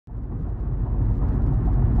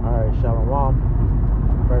Shalom.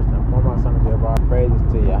 First and foremost, I'm going to give our praises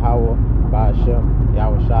to Yahweh, Ba'ashem,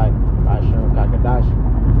 Yahweh Shai, Ba'ashem, Kakadash.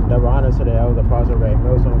 Double honors to the elders, Apostle Ray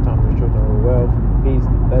Mills, on time of the truth and rule well. Peace,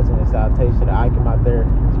 blessing, and salutation to Ikem out there,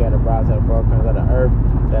 scattered abroad to the four corners of the earth,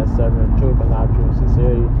 that's serving the truth and love, truth and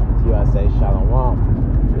sincerity. To you I say Shalom.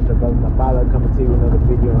 It's your brother Nabala coming to you with another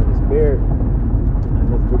video in the spirit. And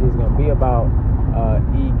this video is going to be about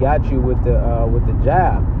E got you with the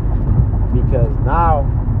jab. Because now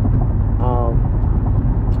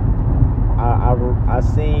I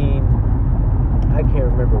seen, I can't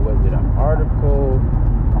remember, was it an article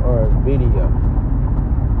or a video?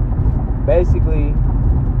 Basically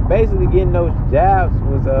getting those jabs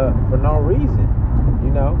was for no reason, you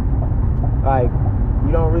know, like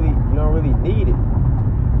you don't really need it.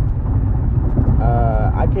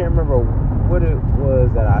 I can't remember what it was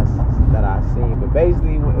that I seen, but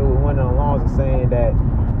basically it went along with saying that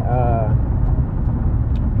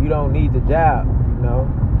you don't need the jab, you know,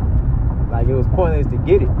 like it was pointless to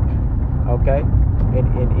get it, okay?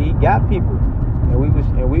 And he got people, and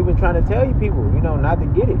we've been trying to tell you people, you know, not to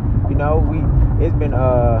get it. You know, it's been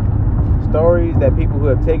stories that people who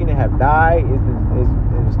have taken it have died.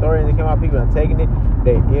 It's stories that come out, people have taken it,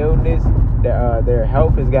 their illness, their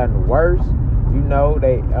health has gotten worse. You know,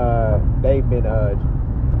 it's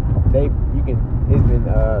been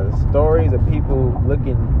stories of people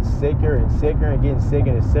looking sicker and sicker and getting sicker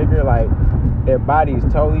and sicker, like their body is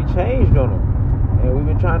totally changed on them. And we've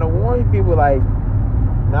been trying to warn you people, like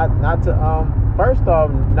not to first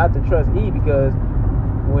off, not to trust E, because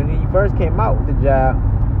when he first came out with the jab,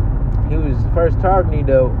 he was first targeting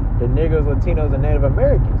the niggers, Latinos, and Native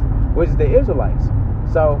Americans, which is the Israelites.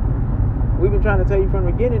 So we've been trying to tell you from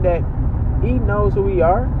the beginning that E knows who we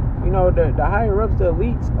are. You know, the higher ups, the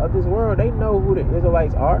elites of this world, they know who the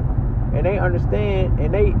Israelites are, and they understand,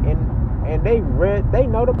 and they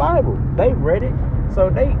know the Bible. They read it, so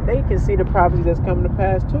they can see the prophecy that's coming to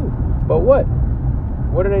pass too. But what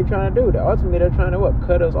are they trying to do? Ultimately, they're trying to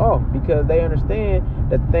cut us off, because they understand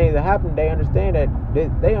that the things that happen. They understand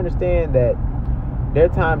that their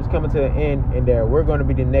time is coming to an end, and that we're going to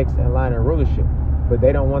be the next in line of rulership. But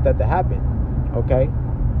they don't want that to happen. Okay.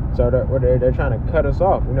 So they're trying to cut us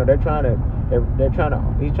off. You know, he's trying to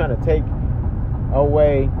take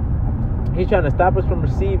away, he's trying to stop us from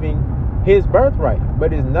receiving his birthright. But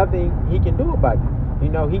there's nothing he can do about it. You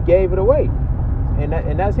know, he gave it away, and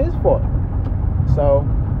that's his fault. So,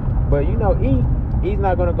 but you know, he's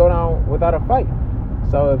not going to go down without a fight.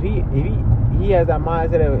 So if he has that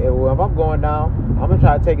mindset of, well, if I'm going down, I'm gonna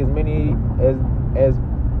try to take as many as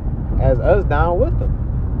us down with them.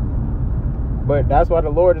 But that's why the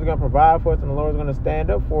Lord is going to provide for us, and the Lord is going to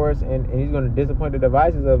stand up for us, and he's going to disappoint the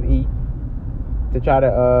devices of E to try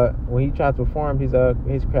to when he tries to perform his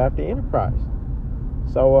crafty enterprise.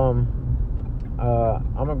 So I'm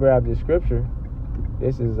gonna grab this scripture.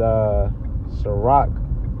 This is Sirach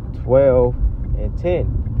 12:10.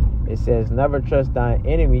 It says, "Never trust thine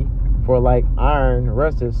enemy, for like iron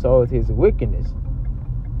rusteth, so is his wickedness."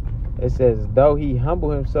 It says, "Though he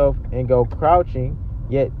humble himself and go crouching,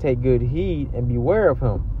 yet take good heed and beware of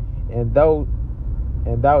him. And thou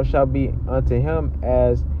shalt be unto him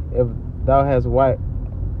as if thou hast wiped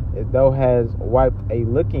a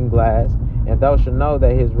looking glass, and thou shalt know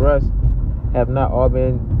that his rust have not all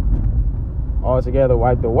been altogether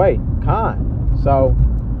wiped away." So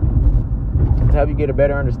to help you get a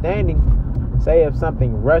better understanding, say if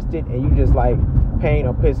something rusted and you just like paint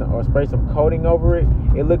or or spray some coating over it,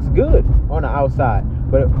 it looks good on the outside.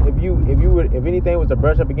 But if anything was to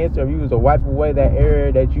brush up against it, or if you was to wipe away that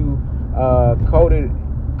area that you coated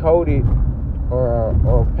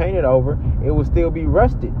or painted over, it will still be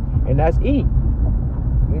rusted. And that's E.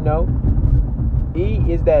 You know, E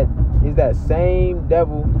is that same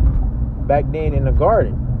devil back then in the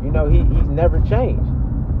garden. You know, he's never changed.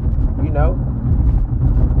 You know,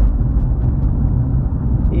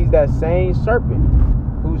 he's that same serpent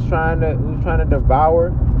who's trying to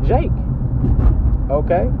devour Jake.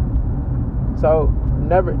 Okay, so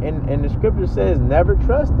never, and the scripture says never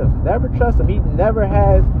trust him. Never trust him. He never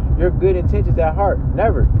has your good intentions at heart.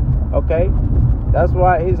 Never. Okay, that's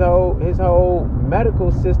why his whole medical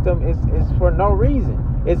system is for no reason.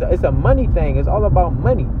 It's a money thing. It's all about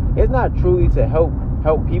money. It's not truly to help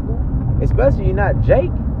people, especially you're not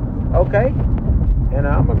Jake. Okay, and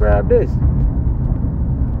I'm gonna grab this.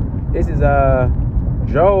 This is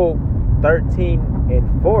Job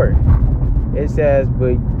 13:4. It says,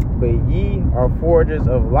 but ye are forgers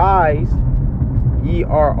of lies, ye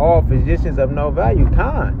are all physicians of no value.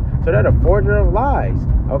 So they're the forger of lies.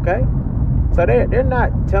 Okay, so they're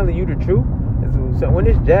not telling you the truth. So when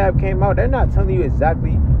this jab came out, they're not telling you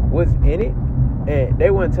exactly what's in it, and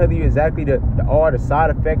they wouldn't tell you exactly all the side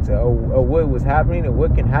effects of what was happening and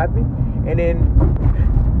what can happen. And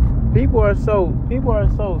then people are so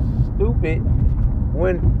stupid.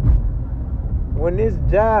 When this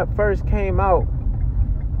jab first came out,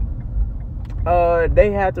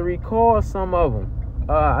 they had to recall some of them.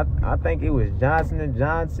 I think it was Johnson &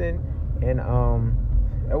 Johnson, and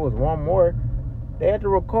there was one more. They had to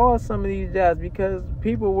recall some of these jabs because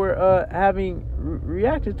people were having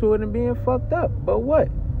reactions to it and being fucked up. But what?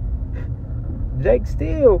 Jake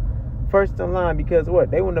still first in line because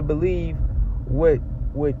what? They want to believe what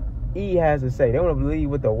E has to say. They want to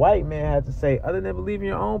believe what the white man has to say, other than believing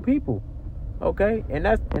your own people. Okay, and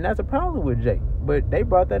that's a problem with Jake. But they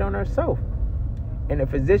brought that on themselves. And the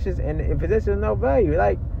physicians no value.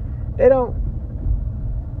 Like,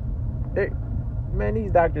 man,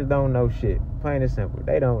 these doctors don't know shit. Plain and simple.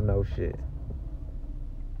 They don't know shit.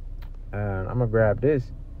 I'm gonna grab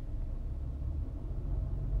this.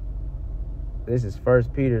 This is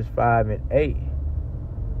 1 Peter 5:8.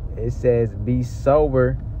 It says, be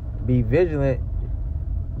sober, be vigilant,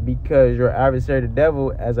 because your adversary the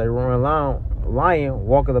devil, as a roaring lion,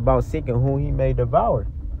 walketh about seeking whom he may devour.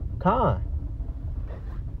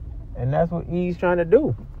 And that's what he's trying to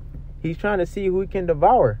do. He's trying to see who he can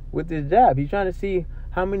devour with this jab. He's trying to see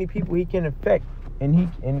how many people he can affect, and he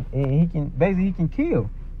can kill.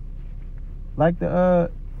 Like the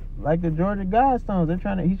Georgia Guidestones,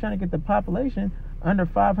 he's trying to get the population under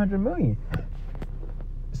 500 million.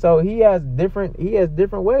 So he has different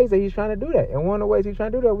ways that he's trying to do that. And one of the ways he's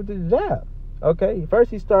trying to do that with this jab. Okay,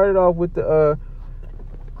 first he started off with the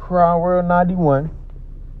Crown World 91.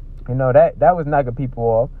 You know, that was knocking people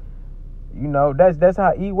off. You know, that's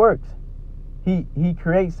how E works. He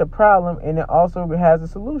creates a problem and it also has a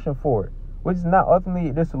solution for it, which is not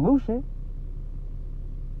ultimately the solution.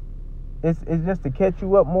 It's just to catch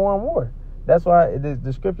you up more and more. That's why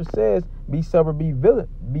the scripture says, "Be sober, be vigilant,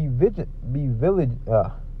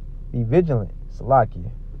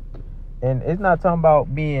 Salakia." And it's not talking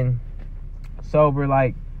about being sober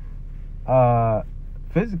like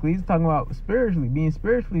physically. It's talking about spiritually, being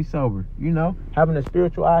spiritually sober. You know, having the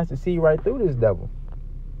spiritual eyes to see right through this devil.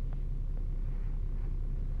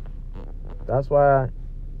 That's why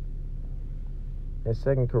in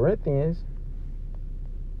 2 Corinthians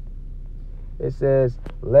it says,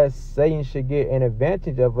 lest Satan should get an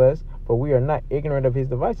advantage of us, for we are not ignorant of his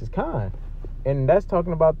devices. And that's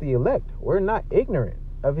talking about the elect. We're not ignorant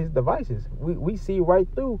of his devices. We see right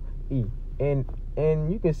through E. And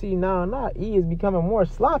you can see now E is becoming more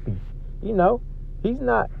sloppy. You know, he's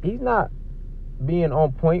not being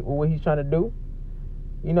on point with what he's trying to do.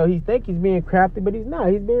 You know, he think he's being crafty, but he's not.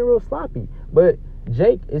 He's being real sloppy. But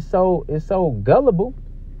Jake is so gullible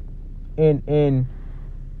and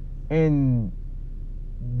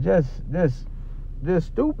just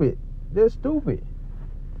stupid. Just stupid.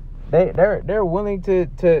 They're willing to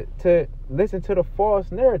listen to the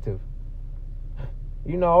false narrative.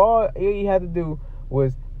 You know, all he had to do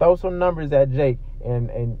was throw some numbers at Jake,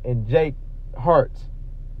 and Jake hearts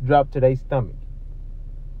dropped to their stomach.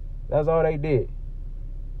 That's all they did.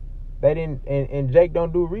 They didn't, and Jake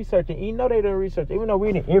don't do research, and you know they don't research. Even though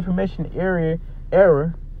we're in the information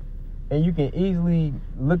era, and you can easily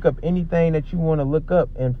look up anything that you want to look up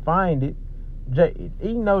and find it. Jake,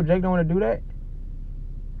 you know Jake don't want to do that.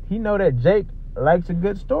 He know that Jake likes a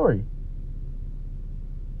good story.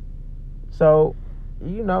 So,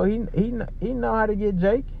 you know, he know how to get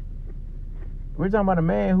Jake. We're talking about a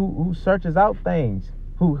man who searches out things,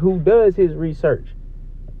 who does his research.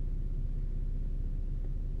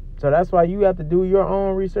 So that's why you have to do your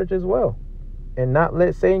own research as well, and not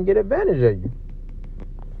let Satan get advantage of you.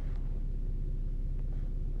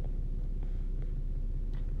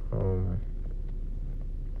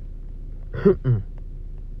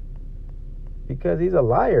 Because he's a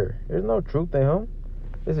liar. There's no truth in him.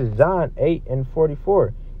 This is John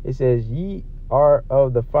 8:44. It says, ye are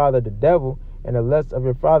of the father the devil, and the lust of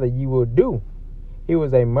your father ye will do. He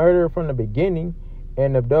was a murderer from the beginning,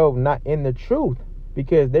 and abode not in the truth,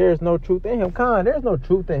 because there is no truth in him. There's no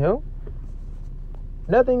truth in him.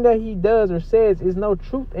 Nothing that he does or says is no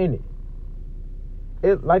truth in it.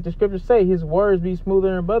 It, like the scriptures say, his words be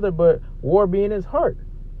smoother than butter, but war be in his heart.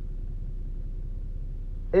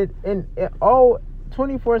 It all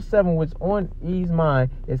 24/7, what's on E's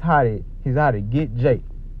mind is how to get Jake.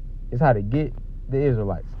 Is how to get the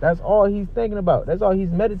Israelites. That's all he's thinking about. That's all he's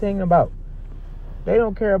meditating about. They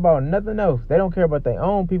don't care about nothing else. They don't care about their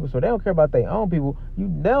own people. So they don't care about their own people. You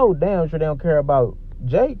know damn sure they don't care about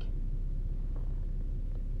Jake.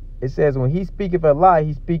 It says, when he speaketh a lie,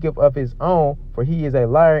 he speaketh of his own, for he is a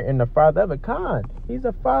liar and the father of it. He's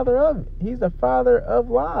the father of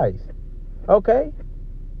lies. Okay?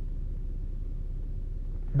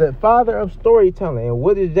 The father of storytelling. And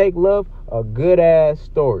what does Jake love? A good ass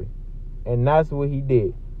story. And that's what he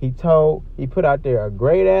did. He put out there a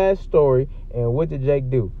great ass story, and what did Jake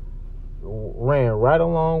do? Ran right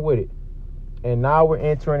along with it. And now we're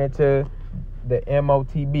entering into the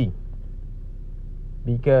MOTB.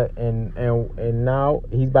 Because and now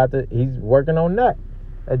he's working on that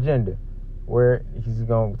agenda where he's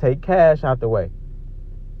gonna take cash out the way.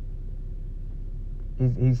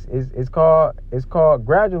 It's called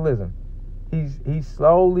gradualism. He's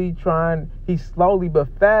slowly but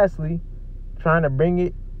fastly trying to bring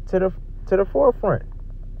it to the forefront.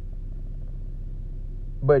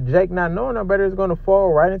 But Jake, not knowing no better, is gonna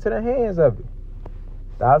fall right into the hands of it.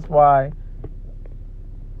 That's why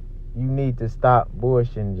you need to stop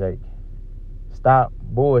bullshitting, Jake. Stop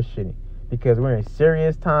bullshitting. Because we're in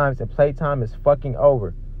serious times and playtime is fucking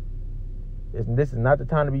over. This is not the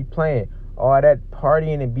time to be playing. All that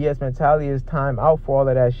partying and BS mentality is time out for all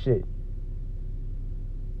of that shit.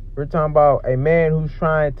 We're talking about a man who's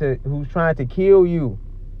trying to kill you.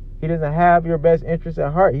 He doesn't have your best interest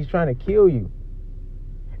at heart. He's trying to kill you.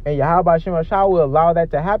 And Yahweh Shem Shah will allow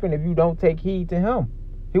that to happen if you don't take heed to him.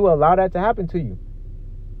 He will allow that to happen to you.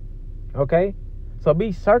 Okay? So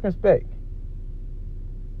be circumspect.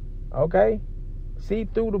 Okay? See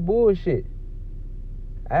through the bullshit.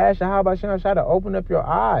 Ask Yahweh Shem Shah to open up your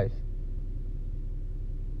eyes.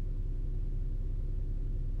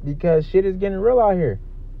 Because shit is getting real out here.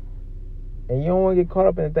 And you don't want to get caught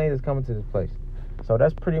up in the things that's coming to this place. So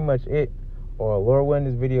that's pretty much it. Or Lord willing,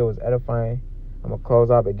 this video was edifying. I'm going to close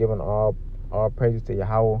out by giving all praises to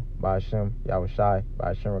Yahweh, Ba'ashem, Yahweh Shai,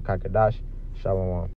 Ba'ashem Rakakadash, Shalom.